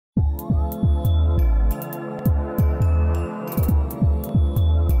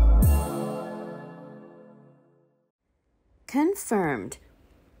confirmed.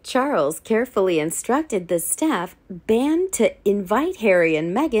 Charles carefully instructed the staff banned to invite Harry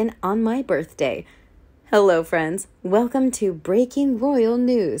and Meghan on my birthday. Hello, friends. Welcome to Breaking Royal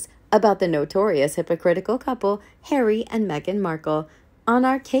News about the notorious hypocritical couple Harry and Meghan Markle on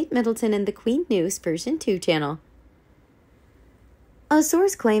our Kate Middleton and the Queen News version 2 channel. A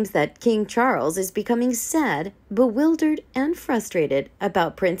source claims that King Charles is becoming sad, bewildered, and frustrated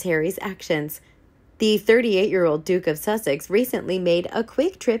about Prince Harry's actions. The 38-year-old Duke of Sussex recently made a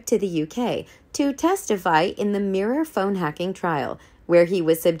quick trip to the UK to testify in the Mirror phone hacking trial, where he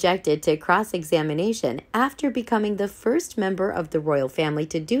was subjected to cross-examination after becoming the first member of the royal family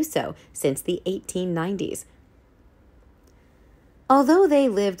to do so since the 1890s. Although they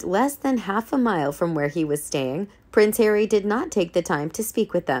lived less than half a mile from where he was staying, Prince Harry did not take the time to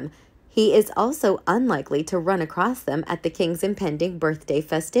speak with them. He is also unlikely to run across them at the king's impending birthday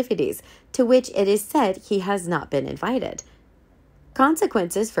festivities, to which it is said he has not been invited.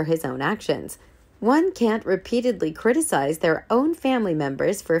 Consequences for his own actions. One can't repeatedly criticize their own family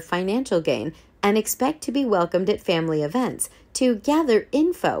members for financial gain and expect to be welcomed at family events to gather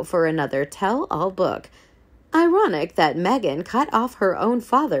info for another tell-all book. Ironic that Meghan cut off her own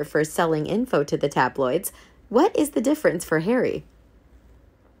father for selling info to the tabloids. What is the difference for Harry?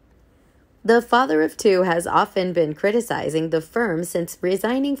 The father of two has often been criticizing the firm since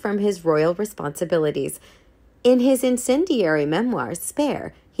resigning from his royal responsibilities. In his incendiary memoir,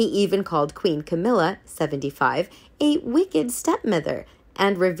 Spare, he even called Queen Camilla, 75, a wicked stepmother,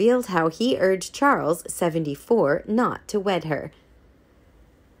 and revealed how he urged Charles, 74, not to wed her.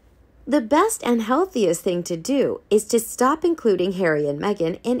 The best and healthiest thing to do is to stop including Harry and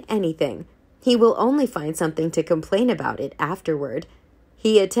Meghan in anything. He will only find something to complain about it afterward.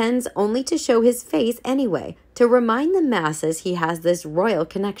 He attends only to show his face anyway, to remind the masses he has this royal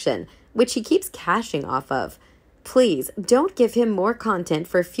connection, which he keeps cashing off of. Please, don't give him more content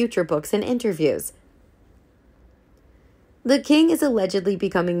for future books and interviews. The king is allegedly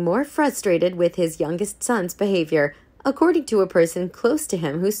becoming more frustrated with his youngest son's behavior, according to a person close to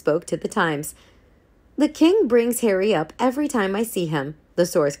him who spoke to the Times. The king brings Harry up every time I see him, the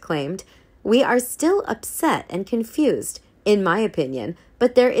source claimed. We are still upset and confused, in my opinion,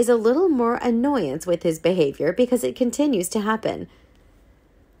 but there is a little more annoyance with his behavior because it continues to happen.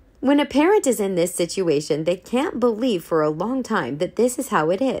 When a parent is in this situation, they can't believe for a long time that this is how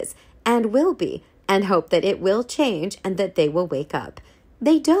it is, and will be, and hope that it will change and that they will wake up.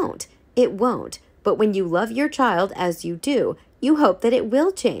 They don't. It won't. But when you love your child as you do, you hope that it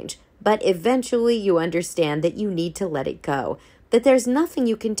will change, but eventually you understand that you need to let it go, that there's nothing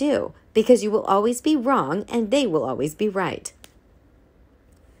you can do, because you will always be wrong and they will always be right.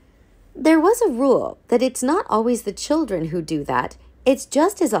 There was a rule that it's not always the children who do that. It's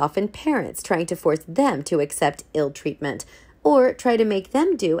just as often parents trying to force them to accept ill treatment or try to make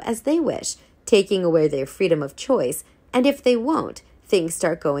them do as they wish, taking away their freedom of choice, and if they won't, things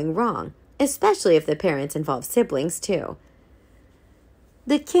start going wrong, especially if the parents involve siblings too.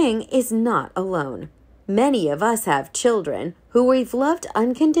 The king is not alone. Many of us have children who we've loved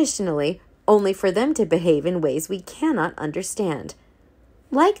unconditionally, only for them to behave in ways we cannot understand.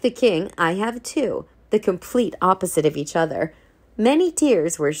 Like the king, I have two, the complete opposite of each other. Many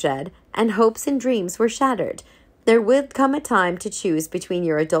tears were shed, and hopes and dreams were shattered. There would come a time to choose between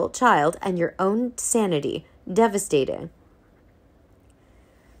your adult child and your own sanity. Devastating.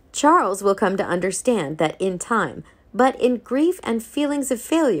 Charles will come to understand that in time, but in grief and feelings of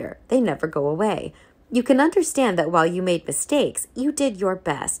failure, they never go away. You can understand that while you made mistakes, you did your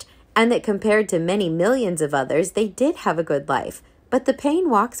best, and that compared to many millions of others, they did have a good life, but the pain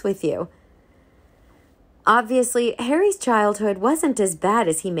walks with you. Obviously, Harry's childhood wasn't as bad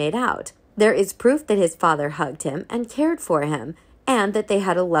as he made out. There is proof that his father hugged him and cared for him, and that they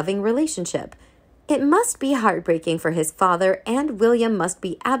had a loving relationship. It must be heartbreaking for his father, and William must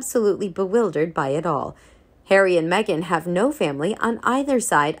be absolutely bewildered by it all. Harry and Meghan have no family on either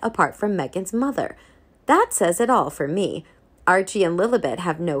side apart from Meghan's mother. That says it all for me. Archie and Lilibet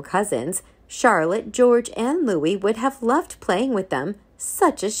have no cousins. Charlotte, George, and Louis would have loved playing with them.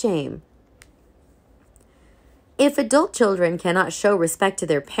 Such a shame. If adult children cannot show respect to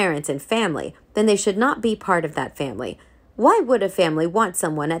their parents and family, then they should not be part of that family. Why would a family want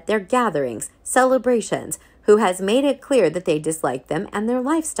someone at their gatherings, celebrations, who has made it clear that they dislike them and their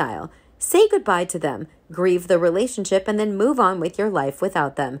lifestyle? Say goodbye to them, grieve the relationship, and then move on with your life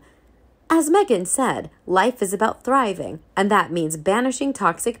without them. As Meghan said, life is about thriving, and that means banishing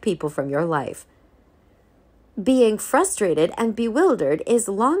toxic people from your life. Being frustrated and bewildered is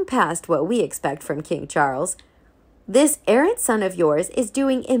long past what we expect from King Charles. This errant son of yours is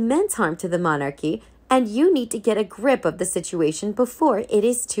doing immense harm to the monarchy, and you need to get a grip of the situation before it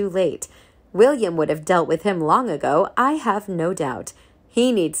is too late. William would have dealt with him long ago, I have no doubt.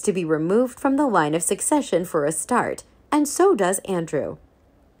 He needs to be removed from the line of succession for a start, and so does Andrew.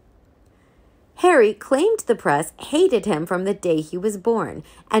 Harry claimed the press hated him from the day he was born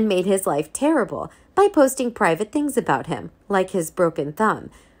and made his life terrible by posting private things about him, like his broken thumb.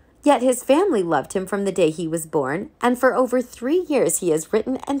 Yet his family loved him from the day he was born, and for over 3 years he has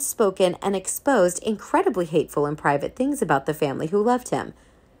written and spoken and exposed incredibly hateful and private things about the family who loved him.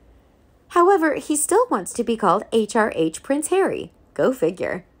 However, he still wants to be called HRH Prince Harry. Go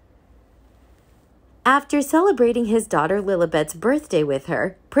figure. After celebrating his daughter Lilibet's birthday with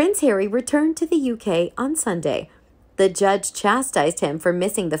her, Prince Harry returned to the UK on Sunday. The judge chastised him for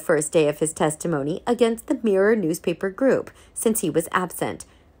missing the first day of his testimony against the Mirror newspaper group since he was absent.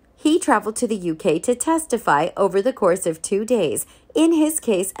 He traveled to the UK to testify over the course of 2 days in his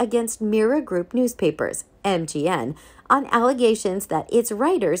case against Mirror Group newspapers, MGN, on allegations that its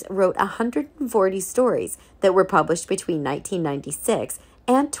writers wrote 140 stories that were published between 1996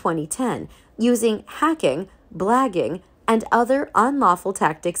 and 2010, using hacking, blagging, and other unlawful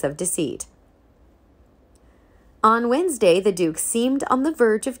tactics of deceit. On Wednesday, the Duke seemed on the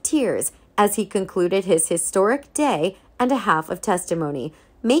verge of tears as he concluded his historic day and a half of testimony,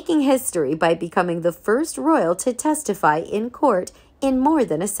 making history by becoming the first royal to testify in court in more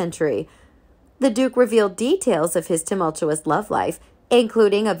than a century. The Duke revealed details of his tumultuous love life,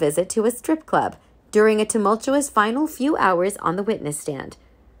 including a visit to a strip club, during a tumultuous final few hours on the witness stand.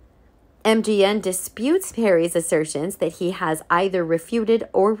 MGN disputes Harry's assertions that he has either refuted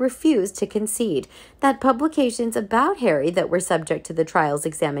or refused to concede that publications about Harry that were subject to the trial's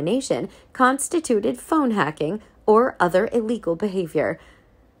examination constituted phone hacking or other illegal behavior.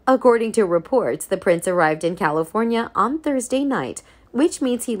 According to reports, the prince arrived in California on Thursday night, which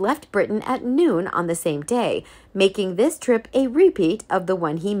means he left Britain at noon on the same day, making this trip a repeat of the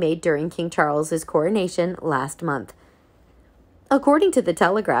one he made during King Charles's coronation last month. According to the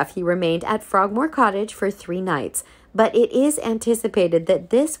Telegraph, he remained at Frogmore Cottage for 3 nights, but it is anticipated that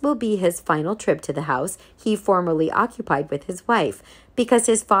this will be his final trip to the house he formerly occupied with his wife, because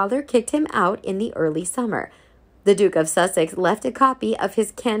his father kicked him out in the early summer. The Duke of Sussex left a copy of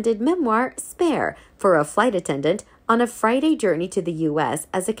his candid memoir, Spare, for a flight attendant on a Friday journey to the U.S.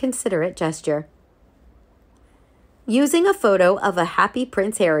 as a considerate gesture. Using a photo of a happy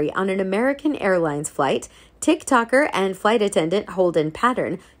Prince Harry on an American Airlines flight, TikToker and flight attendant Holden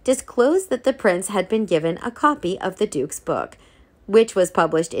Pattern disclosed that the prince had been given a copy of the Duke's book, which was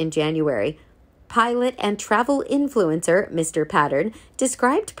published in January. Pilot and travel influencer Mr. Pattern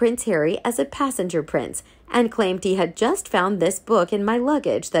described Prince Harry as a passenger prince and claimed he had just found this book in my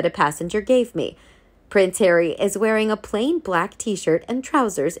luggage that a passenger gave me. Prince Harry is wearing a plain black t-shirt and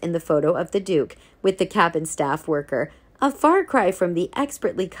trousers in the photo of the Duke with the cabin staff worker, a far cry from the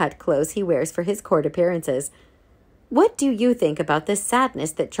expertly cut clothes he wears for his court appearances. What do you think about the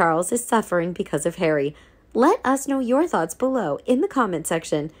sadness that Charles is suffering because of Harry? Let us know your thoughts below in the comment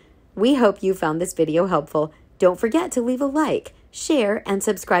section. We hope you found this video helpful. Don't forget to leave a like, share, and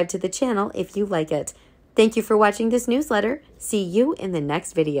subscribe to the channel if you like it. Thank you for watching this newsletter. See you in the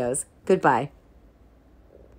next videos. Goodbye.